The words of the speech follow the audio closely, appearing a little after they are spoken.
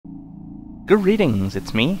Greetings,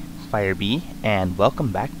 it's me, Firebee, and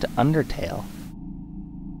welcome back to Undertale.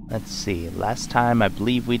 Let's see, last time I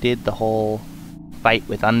believe we did the whole fight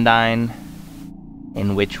with Undyne,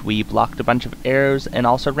 in which we blocked a bunch of arrows and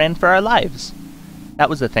also ran for our lives. That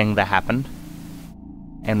was the thing that happened.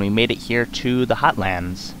 And we made it here to the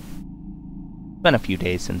Hotlands. It's been a few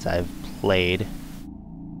days since I've played.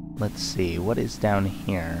 Let's see, what is down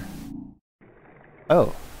here?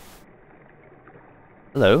 Oh.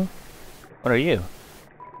 Hello. What are you?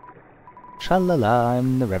 Tra-la-la,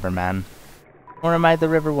 I'm the riverman. Or am I the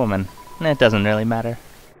river woman? It doesn't really matter.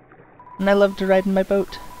 And I love to ride in my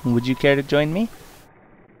boat. Would you care to join me?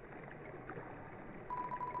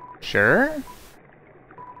 Sure?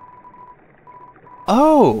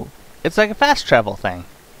 Oh! It's like a fast travel thing.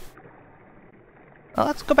 Well,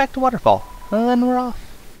 let's go back to Waterfall. Well, then we're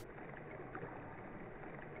off.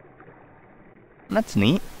 That's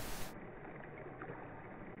neat.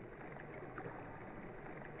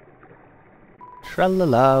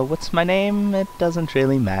 Tra-la-la, what's my name? It doesn't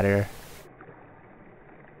really matter.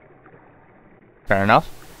 Fair enough.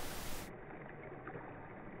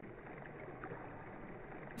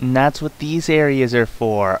 And that's what these areas are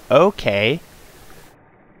for. Okay.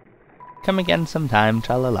 Come again sometime,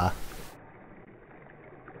 tra-la-la.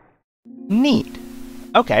 Neat.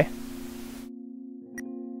 Okay.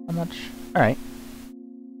 How much? Alright.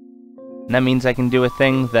 And that means I can do a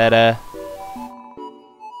thing that,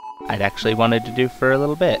 I'd actually wanted to do for a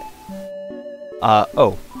little bit.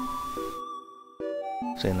 Oh.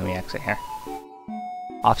 So let me exit here.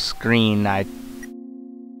 Off screen, I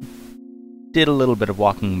did a little bit of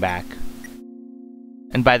walking back.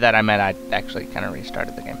 And by that I meant I actually kind of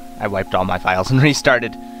restarted the game. I wiped all my files and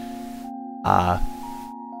restarted.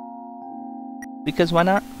 Because why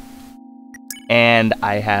not? And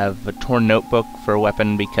I have a torn notebook for a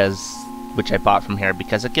weapon which I bought from here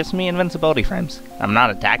because it gives me invincibility frames. I'm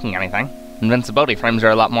not attacking anything. Invincibility frames are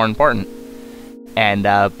a lot more important. And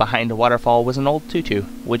behind a waterfall was an old tutu,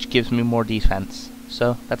 which gives me more defense.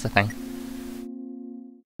 So that's a thing.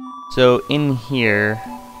 So in here,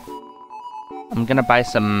 I'm gonna buy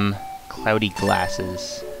some cloudy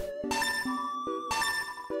glasses.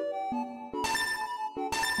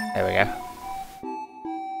 There we go.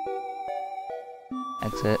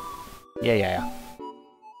 Exit. Yeah.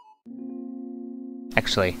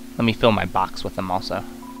 Actually, let me fill my box with them also.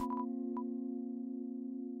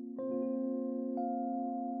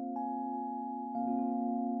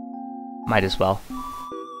 Might as well.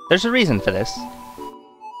 There's a reason for this.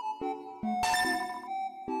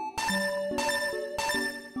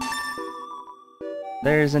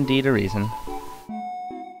 There is indeed a reason.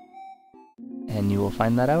 And you will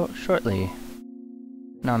find that out shortly.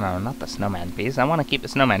 No, not the snowman piece. I want to keep the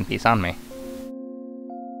snowman piece on me.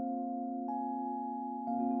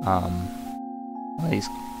 Well, he's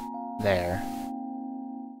there.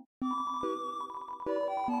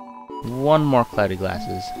 One more cloudy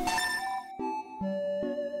glasses.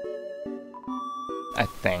 I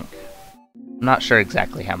think. I'm not sure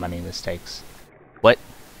exactly how many this takes. What?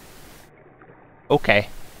 Okay.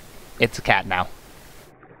 It's a cat now.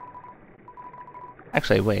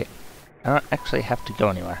 Actually, wait. I don't actually have to go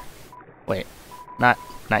anywhere. Wait. Not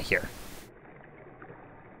here.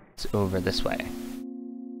 It's over this way.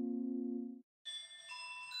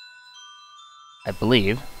 I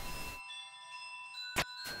believe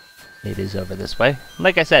it is over this way.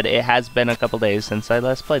 Like I said, it has been a couple days since I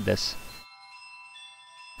last played this.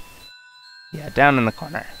 Yeah, down in the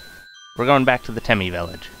corner. We're going back to the Temmie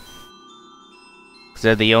village. Because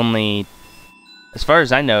they're the only... As far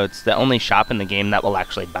as I know, it's the only shop in the game that will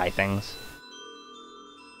actually buy things.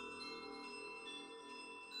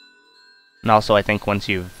 And also, I think once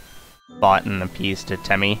you've bought an appease to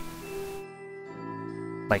Temmie,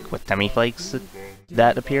 like with Temmie Flakes,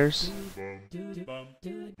 that appears.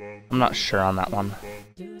 I'm not sure on that one.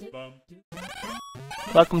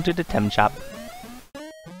 Welcome to the Tem shop.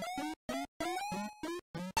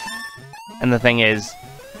 And the thing is,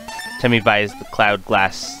 Temmie buys the cloud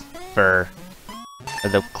glass for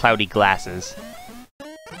the cloudy glasses.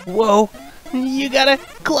 Whoa! You got a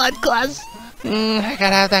cloud glass? I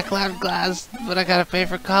gotta have that cloud glass, but I gotta pay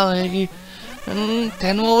for college.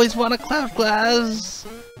 10 will always want a cloud glass.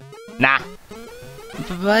 Nah.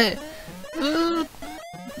 But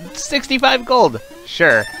 65 gold.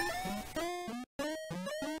 Sure.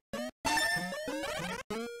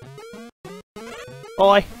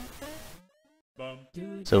 Boy.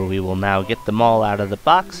 So we will now get them all out of the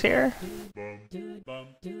box here.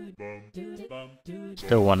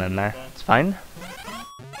 Still one in there. It's fine.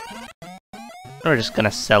 We're just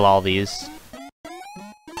gonna sell all these.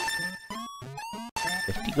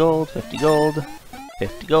 50 gold, 50 gold,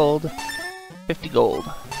 50 gold, 50 gold.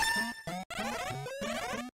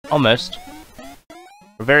 Almost.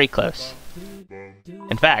 We're very close.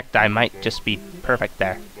 In fact, I might just be perfect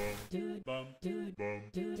there.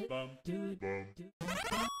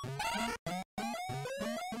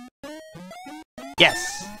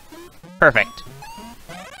 Yes! Perfect.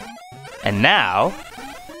 And now,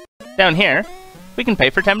 down here, we can pay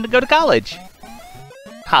for Tem to go to college.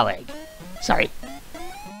 College. Sorry.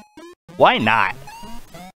 Why not?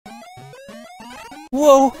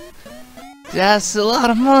 Whoa! That's a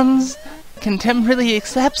lot of mons. Can Tem really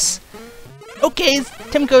accepts? Okay,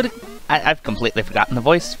 Tem go to... I've completely forgotten the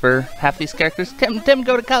voice for half these characters. Tem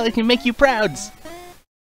go to college and make you prouds.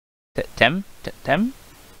 Tem?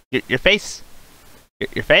 Your face?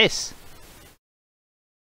 Your face?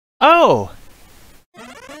 Oh!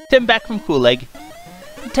 Tem back from Kool-Egg.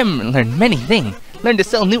 Tem learned many things. Learned to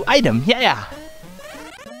sell new item, yeah!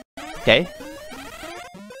 Okay.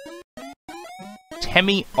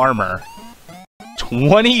 Temmie armor.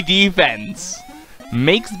 20 defense.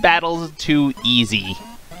 Makes battles too easy.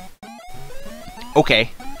 Okay.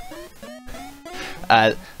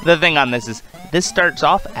 The thing on this is, this starts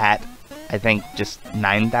off at, I think, just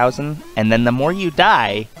 9,000, and then the more you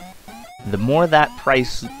die, the more that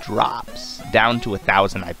price drops. Down to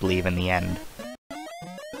 1,000, I believe, in the end.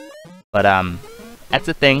 But, that's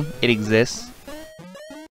a thing. It exists.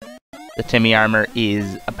 The Temmie armor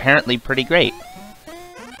is apparently pretty great.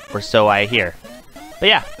 Or so I hear. But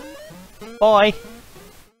yeah. Boy!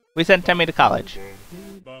 We sent Temmie to college.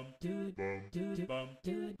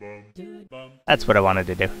 That's what I wanted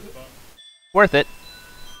to do. Worth it.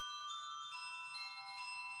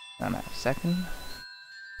 On a second.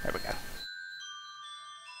 There we go.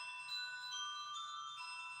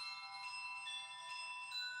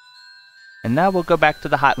 And now we'll go back to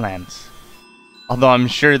the Hotlands. Although I'm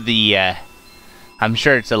sure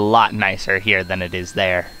it's a lot nicer here than it is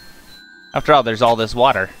there. After all, there's all this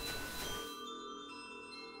water.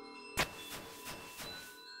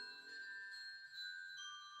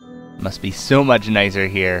 Must be so much nicer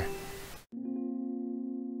here.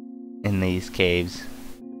 In these caves.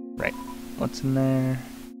 Right. What's in there?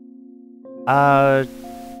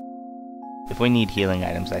 If we need healing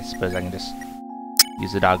items, I suppose I can just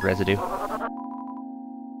use the dog residue.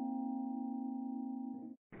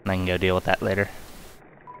 And I can go deal with that later.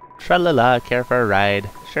 Tra-la-la, care for a ride.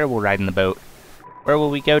 Sure, we'll ride in the boat. Where will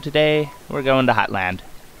we go today? We're going to Hotland.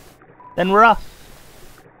 Then we're off.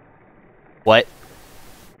 What?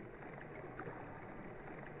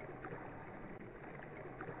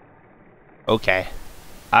 Okay.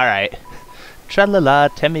 Alright. Tra-la-la,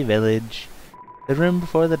 Temmie Village. The room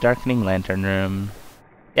before the darkening lantern room.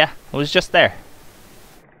 Yeah, it was just there.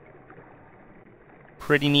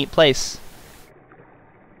 Pretty neat place.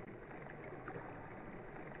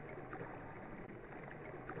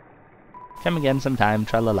 Come again sometime,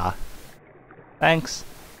 tra-la-la. Thanks.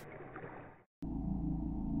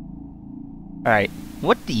 Alright,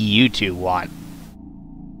 what do you two want?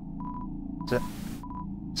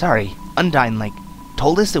 Sorry, Undyne,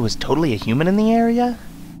 told us there was totally a human in the area?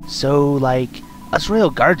 So, us royal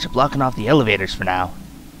guards are blocking off the elevators for now.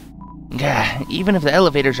 Gah, even if the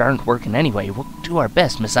elevators aren't working anyway, we'll do our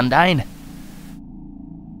best, Miss Undyne.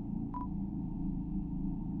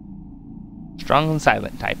 Strong and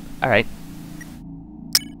silent type. Alright.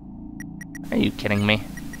 Are you kidding me?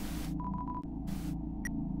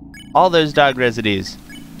 All those dog residues.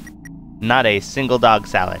 Not a single dog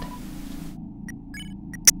salad.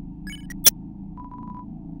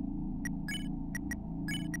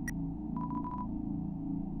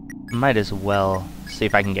 Might as well see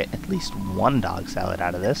if I can get at least one dog salad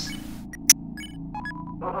out of this.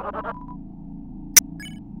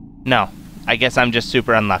 No, I guess I'm just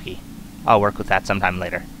super unlucky. I'll work with that sometime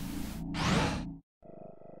later.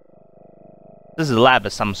 This is a lab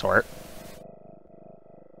of some sort.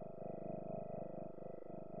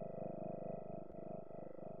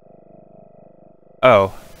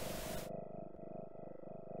 Oh.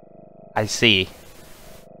 I see.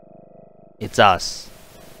 It's us.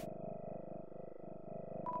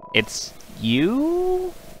 It's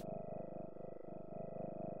you?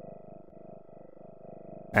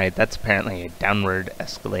 Alright, that's apparently a downward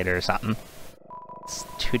escalator or something. It's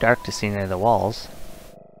too dark to see near the walls.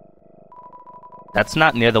 That's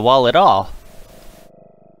not near the wall at all.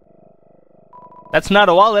 That's not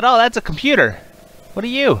a wall at all, that's a computer! What are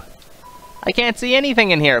you? I can't see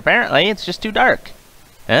anything in here, apparently. It's just too dark.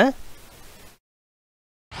 Huh?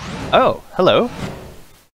 Oh, hello.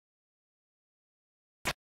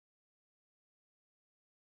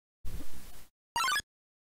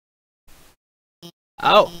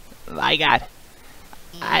 Oh, my God.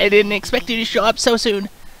 I didn't expect you to show up so soon.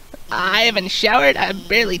 I haven't showered, I'm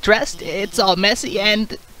barely dressed, it's all messy,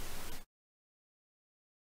 and...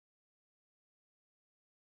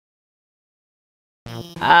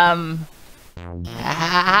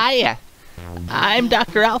 Hiya. I'm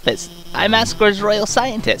Dr. Alphys. I'm Ascor's royal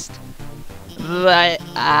scientist. But,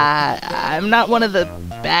 I'm not one of the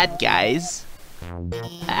bad guys.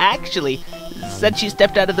 Actually, since you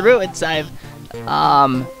stepped out of the ruins, I've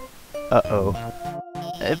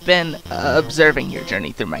been observing your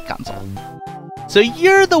journey through my console. So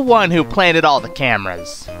you're the one who planted all the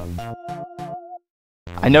cameras.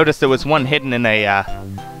 I noticed there was one hidden in a,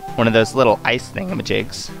 one of those little ice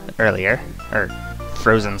thingamajigs earlier. Or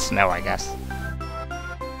frozen snow, I guess.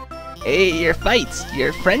 Your fights,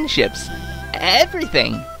 your friendships,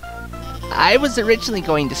 everything. I was originally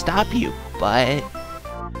going to stop you, but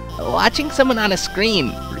watching someone on a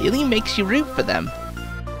screen really makes you root for them.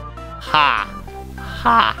 Ha!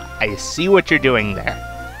 Ha! I see what you're doing there.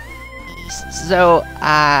 So,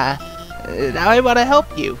 now I want to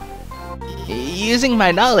help you. Using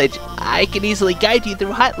my knowledge, I can easily guide you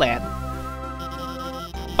through Hotland.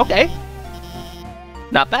 Okay.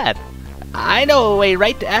 Not bad. I know a way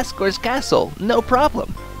right to Ascor's castle, no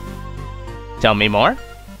problem. Tell me more?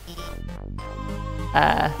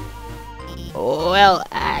 Well,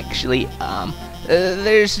 actually,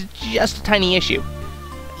 there's just a tiny issue.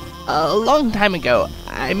 A long time ago,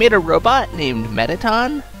 I made a robot named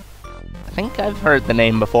Metaton. I think I've heard the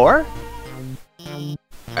name before.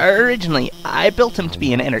 Originally, I built him to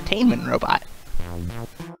be an entertainment robot.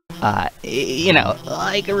 You know,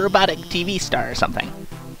 like a robotic TV star or something.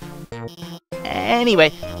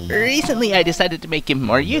 Anyway, recently I decided to make him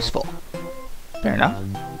more useful. Fair enough.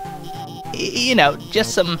 You know,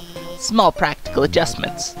 just some small practical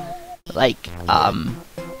adjustments. Like,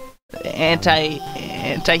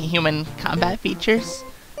 anti-human combat features.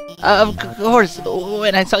 Of course,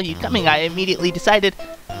 when I saw you coming, I immediately decided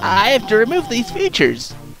I have to remove these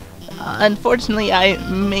features. Unfortunately, I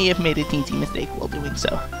may have made a teensy mistake while doing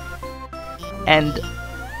so. And,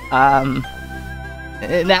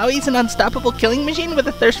 now he's an unstoppable killing machine with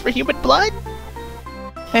a thirst for human blood?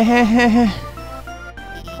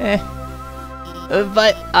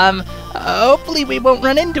 But, hopefully we won't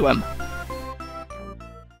run into him.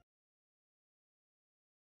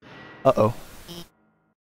 Uh-oh.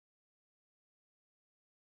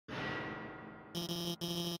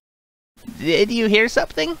 Did you hear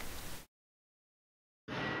something?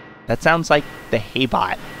 That sounds like the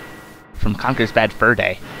Haybot from Conker's Bad Fur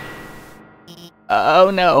Day. Oh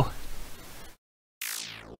no.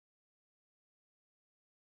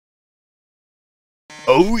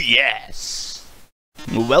 Oh yes!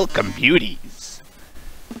 Welcome, beauties,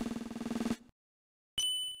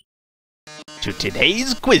 to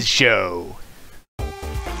today's quiz show.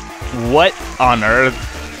 What on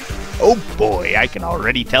earth? Oh boy, I can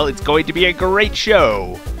already tell it's going to be a great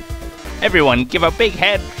show. Everyone, give a big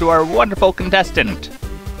hand to our wonderful contestant.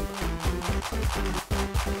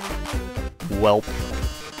 Welp.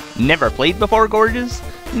 Never played before, gorgeous?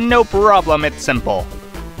 No problem, it's simple.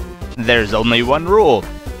 There's only one rule.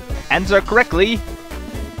 Answer correctly,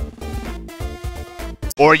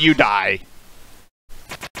 or you die.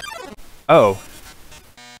 Oh.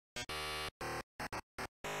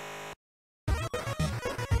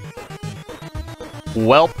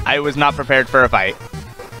 Welp, I was not prepared for a fight.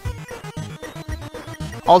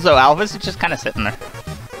 Also, Alphys is just kind of sitting there.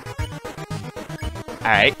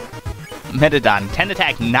 Alright. Metadon, 10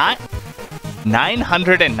 attack, not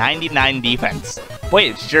 999 defense.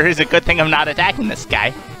 Boy, it sure is a good thing I'm not attacking this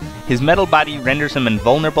guy. His metal body renders him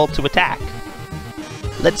invulnerable to attack.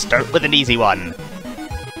 Let's start with an easy one.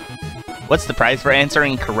 What's the prize for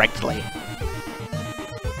answering correctly?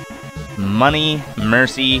 Money,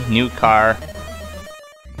 mercy, new car,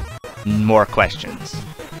 more questions.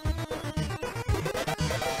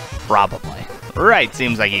 Probably. Right,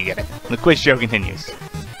 seems like you get it. The quiz show continues.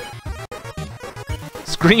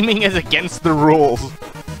 Screaming is against the rules.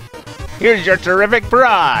 Here's your terrific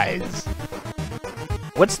prize!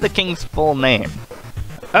 What's the king's full name?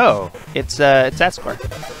 Oh, it's Ascor.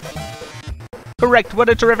 Correct, what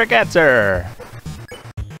a terrific answer!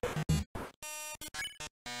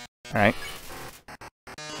 Alright.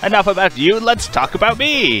 Enough about you, let's talk about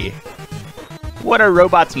me! What are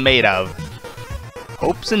robots made of?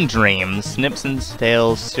 Hopes and dreams, snips and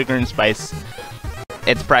tails, sugar and spice.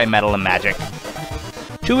 It's probably metal and magic.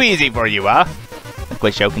 Too easy for you, huh? The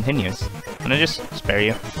quiz show continues. I'm gonna just spare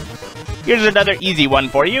you. Here's another easy one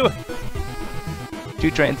for you.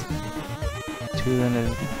 200.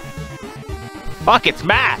 Fuck, it's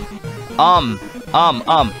math!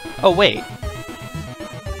 Oh, wait.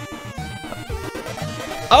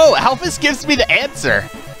 Oh, Alphys gives me the answer!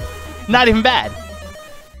 Not even bad.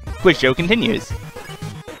 Quiz show continues.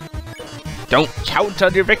 Don't count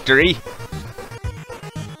on your victory.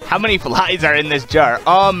 How many flies are in this jar?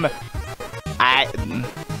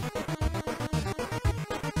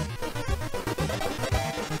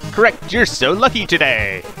 Correct, you're so lucky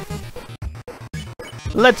today.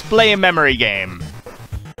 Let's play a memory game.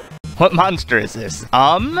 What monster is this?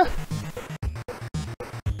 I'm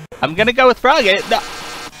gonna go with Frogget. No.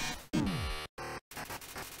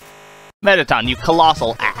 Mettaton, you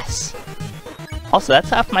colossal ass. Also, that's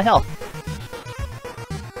half my health.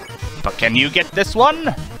 But can you get this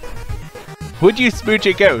one? Would you smooch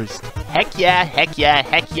a ghost? Heck yeah, heck yeah,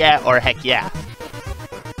 heck yeah, or heck yeah.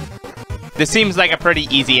 This seems like a pretty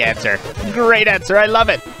easy answer. Great answer, I love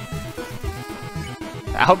it.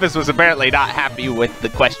 Alphys was apparently not happy with the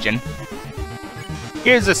question.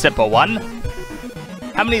 Here's a simple one.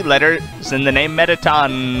 How many letters in the name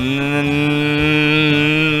Mettaton?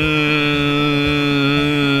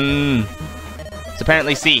 It's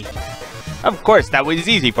apparently C. Of course, that was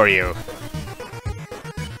easy for you.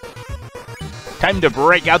 Time to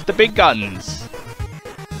break out the big guns.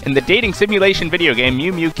 In the dating simulation video game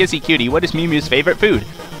Mew Mew Kissy Cutie, what is Mew Mew's favorite food?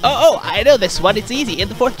 Oh, I know this one. It's easy. In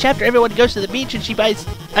the 4th chapter, everyone goes to the beach and she buys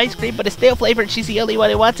ice cream, but it's stale flavor and she's the only one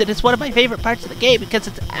who wants it. It's one of my favorite parts of the game because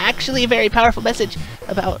it's actually a very powerful message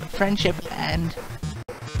about friendship and...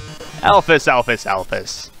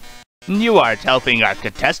 Alphys. You aren't helping our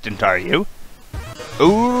contestant, are you?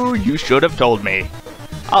 Ooh, you should have told me.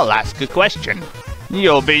 I'll ask a question.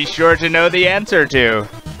 You'll be sure to know the answer to.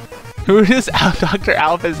 Who does Dr.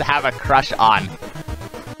 Alphys have a crush on?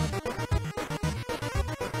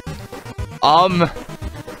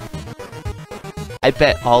 I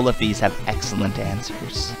bet all of these have excellent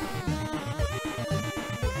answers.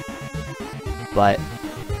 But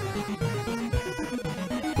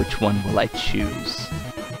which one will I choose?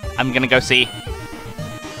 I'm gonna go C.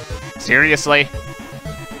 Seriously?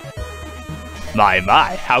 My,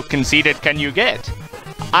 how conceited can you get?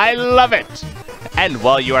 I love it! And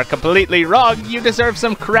while you are completely wrong, you deserve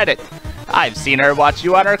some credit. I've seen her watch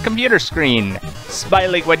you on her computer screen,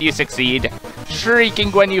 smiling when you succeed,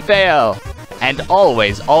 shrieking when you fail, and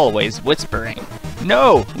always whispering,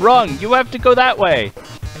 "No, wrong, you have to go that way."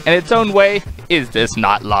 In its own way, is this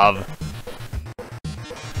not love?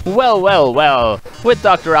 Well, with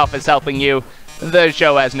Dr. Alphys helping you, the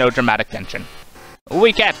show has no dramatic tension.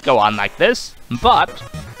 We can't go on like this, but,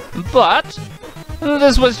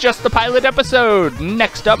 this was just the pilot episode.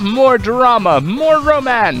 Next up, more drama, more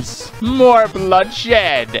romance, more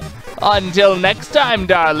bloodshed. Until next time,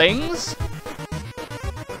 darlings.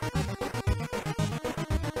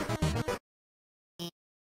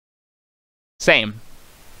 Same,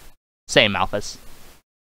 Alphys.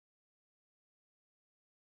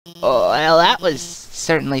 Oh, well, that was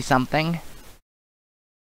certainly something.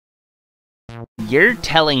 You're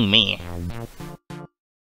telling me.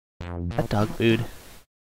 That dog food.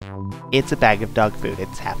 It's a bag of dog food.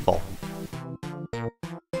 It's half full.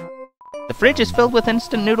 The fridge is filled with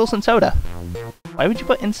instant noodles and soda. Why would you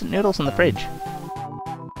put instant noodles in the fridge?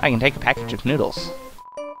 I can take a package of noodles.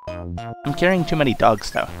 I'm carrying too many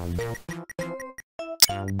dogs, though.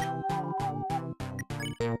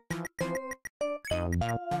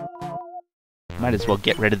 Might as well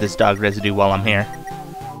get rid of this dog residue while I'm here,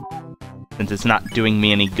 since it's not doing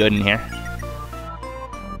me any good in here.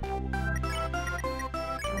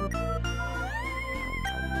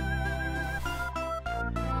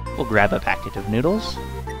 We'll grab a packet of noodles.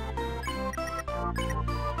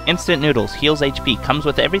 Instant noodles, heals HP, comes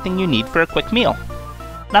with everything you need for a quick meal.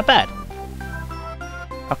 Not bad.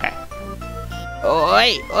 Okay. Oh,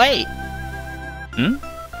 wait!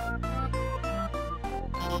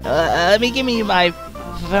 Let me give you my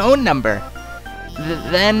phone number.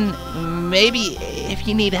 Then, maybe, if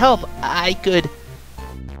you need help, I could...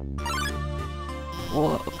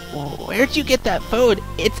 Where'd you get that phone?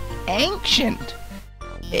 It's ancient.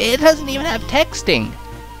 It doesn't even have texting.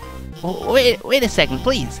 Wait a second,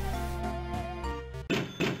 please.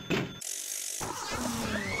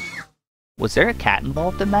 Was there a cat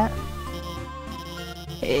involved in that?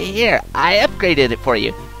 Here, I upgraded it for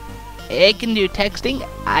you. It can do texting,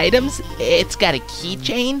 items, it's got a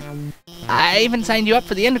keychain. I even signed you up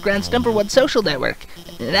for the Underground's #1 social network.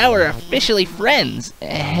 Now we're officially friends.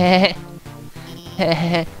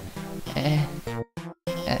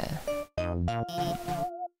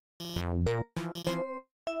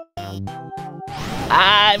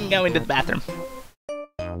 I'm going to the bathroom.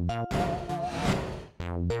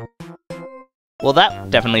 Well, that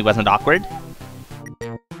definitely wasn't awkward.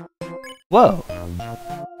 Whoa.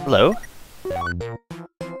 Hello?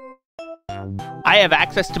 I have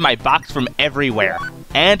access to my box from everywhere.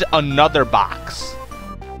 And another box.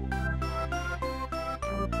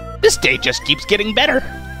 This day just keeps getting better.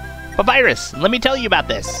 Papyrus, let me tell you about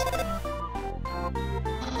this.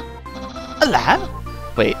 A lab?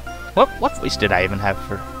 Wait, what voice did I even have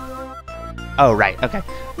for... Oh, right, okay.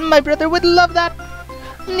 My brother would love that.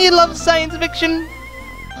 He loves science fiction.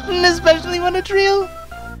 Especially when it's real.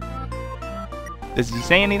 Does he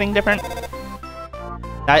say anything different?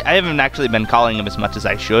 I haven't actually been calling him as much as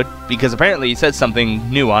I should, because apparently he says something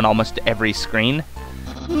new on almost every screen.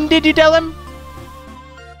 Did you tell him?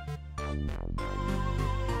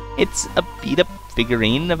 It's a beat-up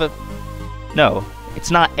figurine of a... No,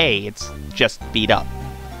 it's not it's just beat up.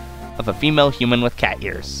 Of a female human with cat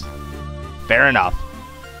ears. Fair enough.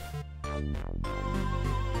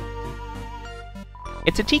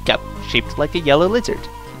 It's a teacup, shaped like a yellow lizard.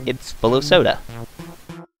 It's full of soda.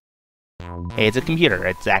 Hey, it's a computer.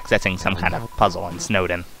 It's accessing some kind of puzzle in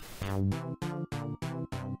Snowden.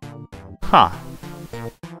 Huh.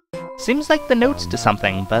 Seems like the notes to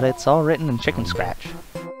something, but it's all written in chicken scratch.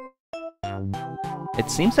 It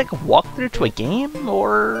seems like a walkthrough to a game,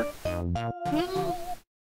 or...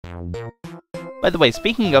 By the way,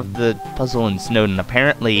 speaking of the puzzle in Snowden,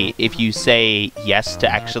 apparently if you say yes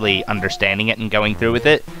to actually understanding it and going through with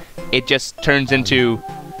it, it just turns into...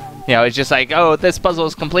 You know, it's just like, oh, this puzzle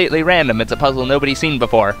is completely random. It's a puzzle nobody's seen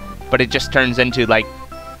before. But it just turns into, like,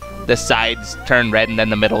 the sides turn red and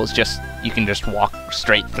then the middle is just, you can just walk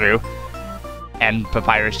straight through. And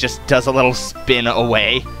Papyrus just does a little spin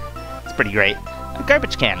away. It's pretty great. A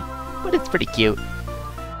garbage can, but it's pretty cute.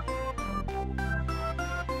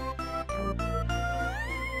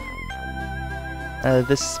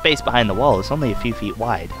 This space behind the wall is only a few feet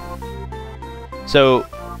wide. So...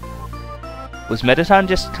 was Mettaton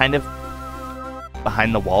just kind of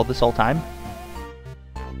behind the wall this whole time?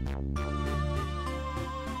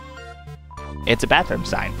 It's a bathroom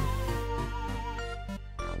sign.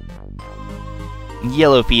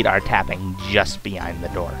 Yellow feet are tapping just behind the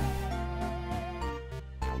door.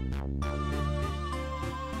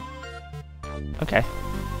 Okay.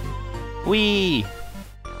 Whee!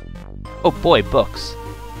 Oh boy, books.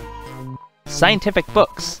 Scientific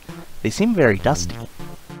books. They seem very dusty.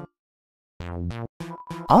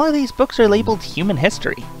 All of these books are labeled human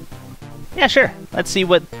history. Yeah, sure. Let's see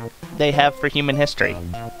what they have for human history.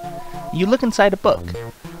 You look inside a book.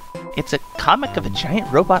 It's a comic of a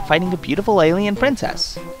giant robot fighting a beautiful alien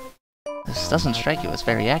princess. This doesn't strike you as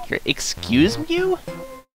very accurate. Excuse you?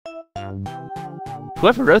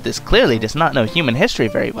 Whoever wrote this clearly does not know human history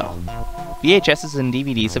very well. VHSs and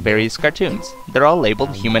DVDs of various cartoons. They're all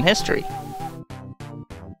labeled human history.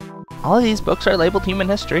 All of these books are labeled human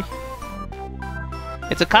history.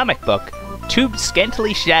 It's a comic book. Two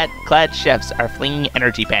scantily clad chefs are flinging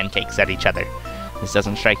energy pancakes at each other. This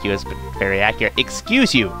doesn't strike you as very accurate.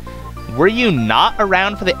 Excuse you, were you not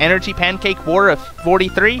around for the Energy Pancake War of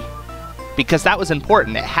 43? Because that was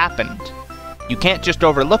important, it happened. You can't just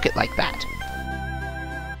overlook it like that.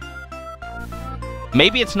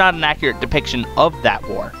 Maybe it's not an accurate depiction of that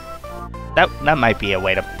war. That might be a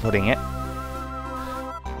way of putting it.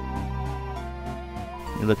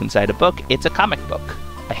 You look inside a book, it's a comic book.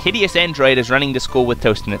 A hideous android is running to school with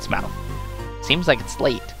toast in its mouth. Seems like it's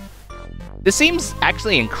late. This seems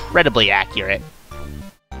actually incredibly accurate.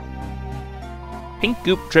 Pink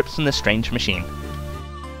goop drips from the strange machine.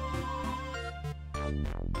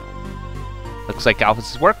 Looks like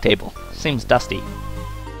Alphys's work table. Seems dusty.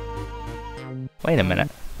 Wait a minute.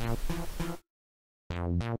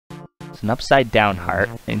 It's an upside down heart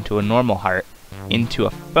into a normal heart into a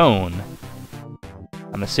phone.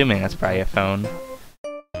 I'm assuming that's probably a phone.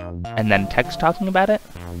 And then text talking about it?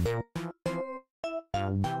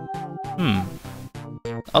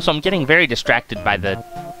 Also, I'm getting very distracted by the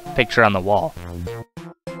picture on the wall.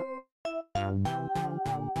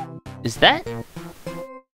 Is that?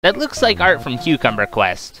 That looks like art from Cucumber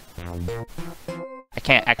Quest. I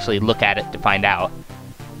can't actually look at it to find out.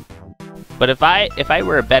 But if I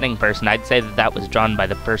were a betting person, I'd say that that was drawn by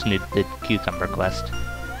the person who did Cucumber Quest.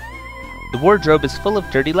 The wardrobe is full of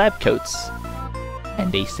dirty lab coats.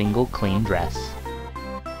 And a single clean dress.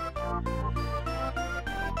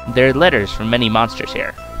 There are letters from many monsters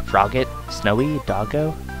here. Frogget, Snowy,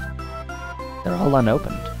 Doggo. They're all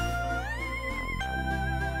unopened.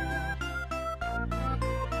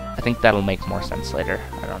 I think that'll make more sense later.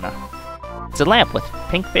 I don't know. It's a lamp with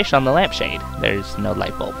pink fish on the lampshade. There's no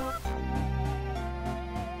light bulb.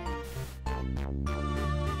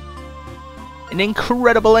 An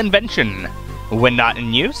incredible invention! When not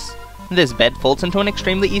in use, This bed folds into an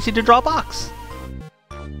extremely easy-to-draw box.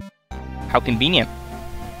 How convenient.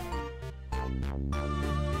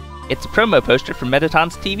 It's a promo poster for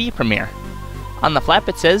Mettaton's TV premiere. On the flap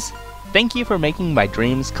it says, "Thank you for making my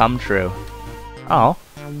dreams come true." Oh.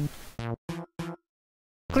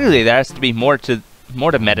 Clearly there has to be more to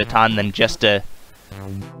Mettaton than just a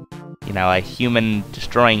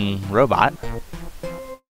human-destroying robot.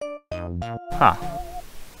 Huh.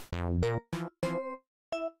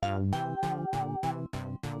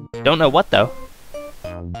 Don't know what, though.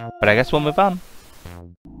 But I guess we'll move on.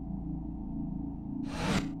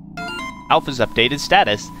 Alpha's updated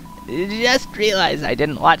status. Just realized I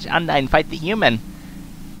didn't watch Undyne fight the human.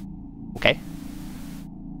 Okay.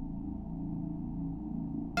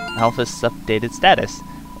 Alpha's updated status.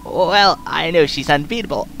 Well, I know she's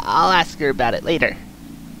unbeatable. I'll ask her about it later.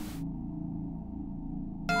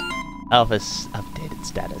 Alpha's updated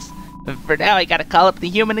status. For now, I gotta call up the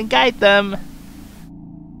human and guide them.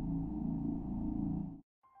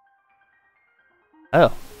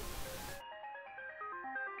 Oh.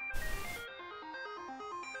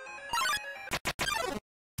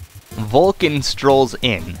 Vulcan strolls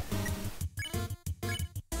in.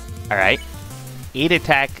 Alright. 8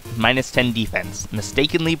 attack, -10 defense.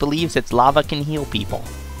 Mistakenly believes its lava can heal people.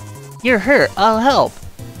 You're hurt, I'll help.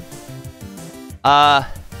 I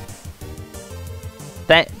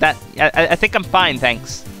think I'm fine,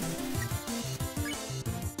 thanks.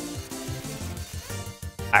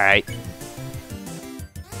 Alright.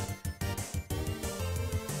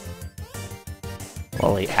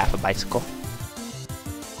 We'll eat half a bicycle.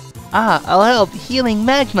 I'll help. Healing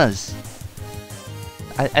magmas.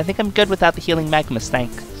 I think I'm good without the healing magmas,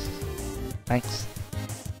 thanks. Thanks.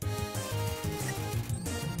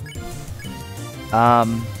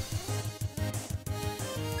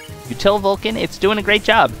 You tell Vulcan it's doing a great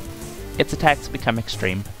job. Its attacks become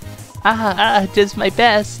extreme. Does my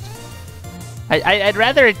best. I'd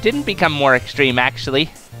rather it didn't become more extreme, actually.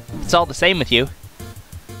 It's all the same with you.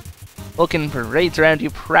 Vulcan parades around you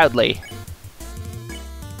proudly.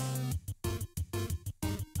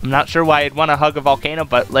 I'm not sure why I'd want to hug a volcano,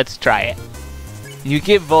 but let's try it. You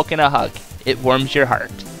give Vulcan a hug. It warms your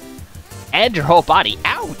heart. And your whole body.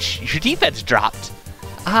 Ouch! Your defense dropped.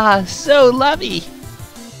 So lovey.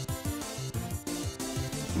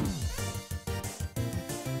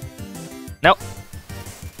 Nope.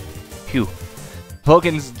 Phew.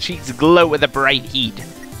 Vulcan's cheeks glow with a bright heat.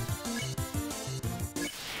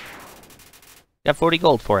 Got 40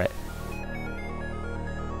 gold for it.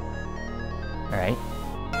 Alright.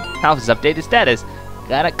 Alpha's updated status.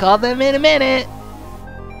 Gotta call them in a minute.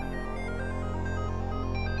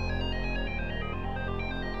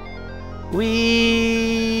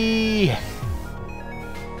 Whee!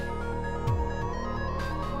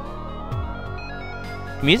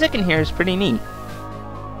 Music in here is pretty neat.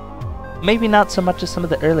 Maybe not so much as some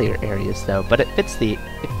of the earlier areas though, but it fits the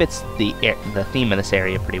theme of this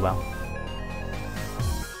area pretty well.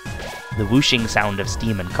 The whooshing sound of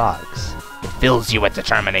steam and cogs. It fills you with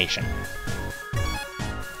determination.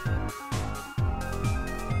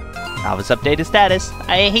 Alpha's updated status.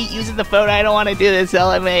 I hate using the phone. I don't want to do this,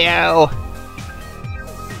 LMAO.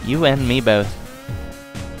 You and me both.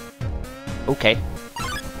 Okay.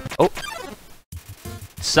 Oh.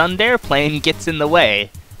 Sundare plane gets in the way.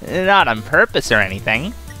 Not on purpose or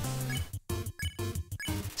anything.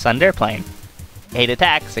 Sundare plane. 8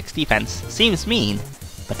 attack, 6 defense. Seems mean,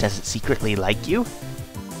 but does it secretly like you?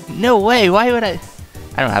 No way, why would I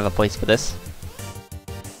don't have a voice for this.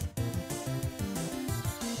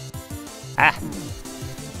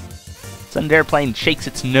 Sundare plane shakes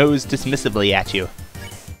its nose dismissively at you.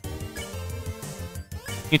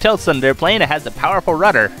 You tell Sundare plane it has a powerful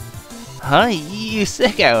rudder. Huh, you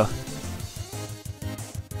sicko.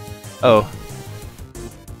 Oh.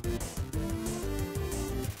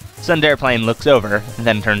 Sundare plane looks over and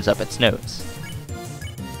then turns up its nose.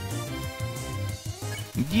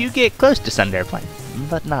 You get close to Sundare plane,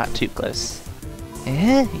 but not too close.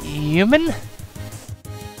 Human?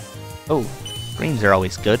 Oh, greens are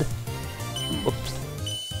always good. Whoops.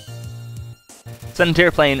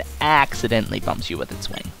 Sundare plane accidentally bumps you with its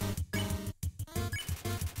wing.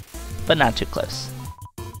 But not too close.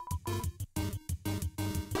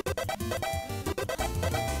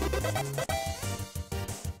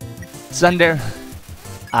 Sundare...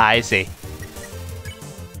 I see.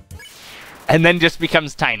 And then just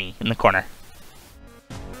becomes tiny in the corner.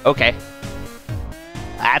 Okay.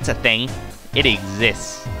 That's a thing. It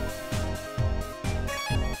exists.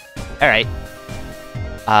 Alright.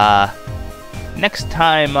 Next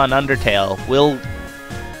time on Undertale, we'll...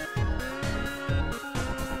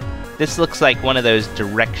 This looks like one of those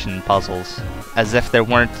direction puzzles, as if there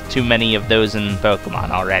weren't too many of those in Pokemon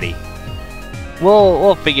already.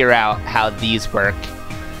 We'll figure out how these work,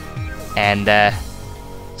 and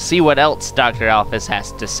see what else Dr. Alphys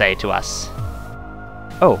has to say to us.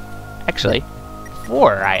 Oh, actually,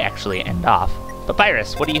 before I actually end off,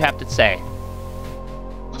 Papyrus, what do you have to say?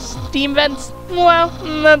 Steam vents? Well,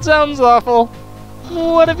 that sounds awful.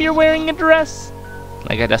 What if you're wearing a dress?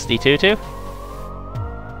 Like a dusty tutu?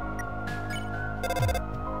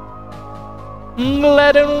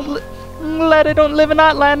 Glad I don't live in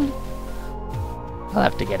Outland. I'll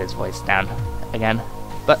have to get his voice down again.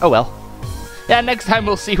 But oh well. Yeah, next time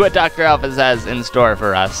we'll see what Dr. Alphys has in store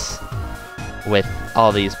for us with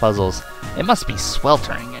all these puzzles. It must be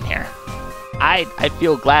sweltering in here. I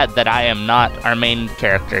feel glad that I am not our main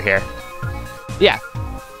character here. Yeah.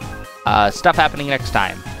 Stuff happening next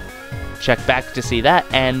time. Check back to see that,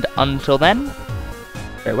 and until then,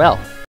 farewell.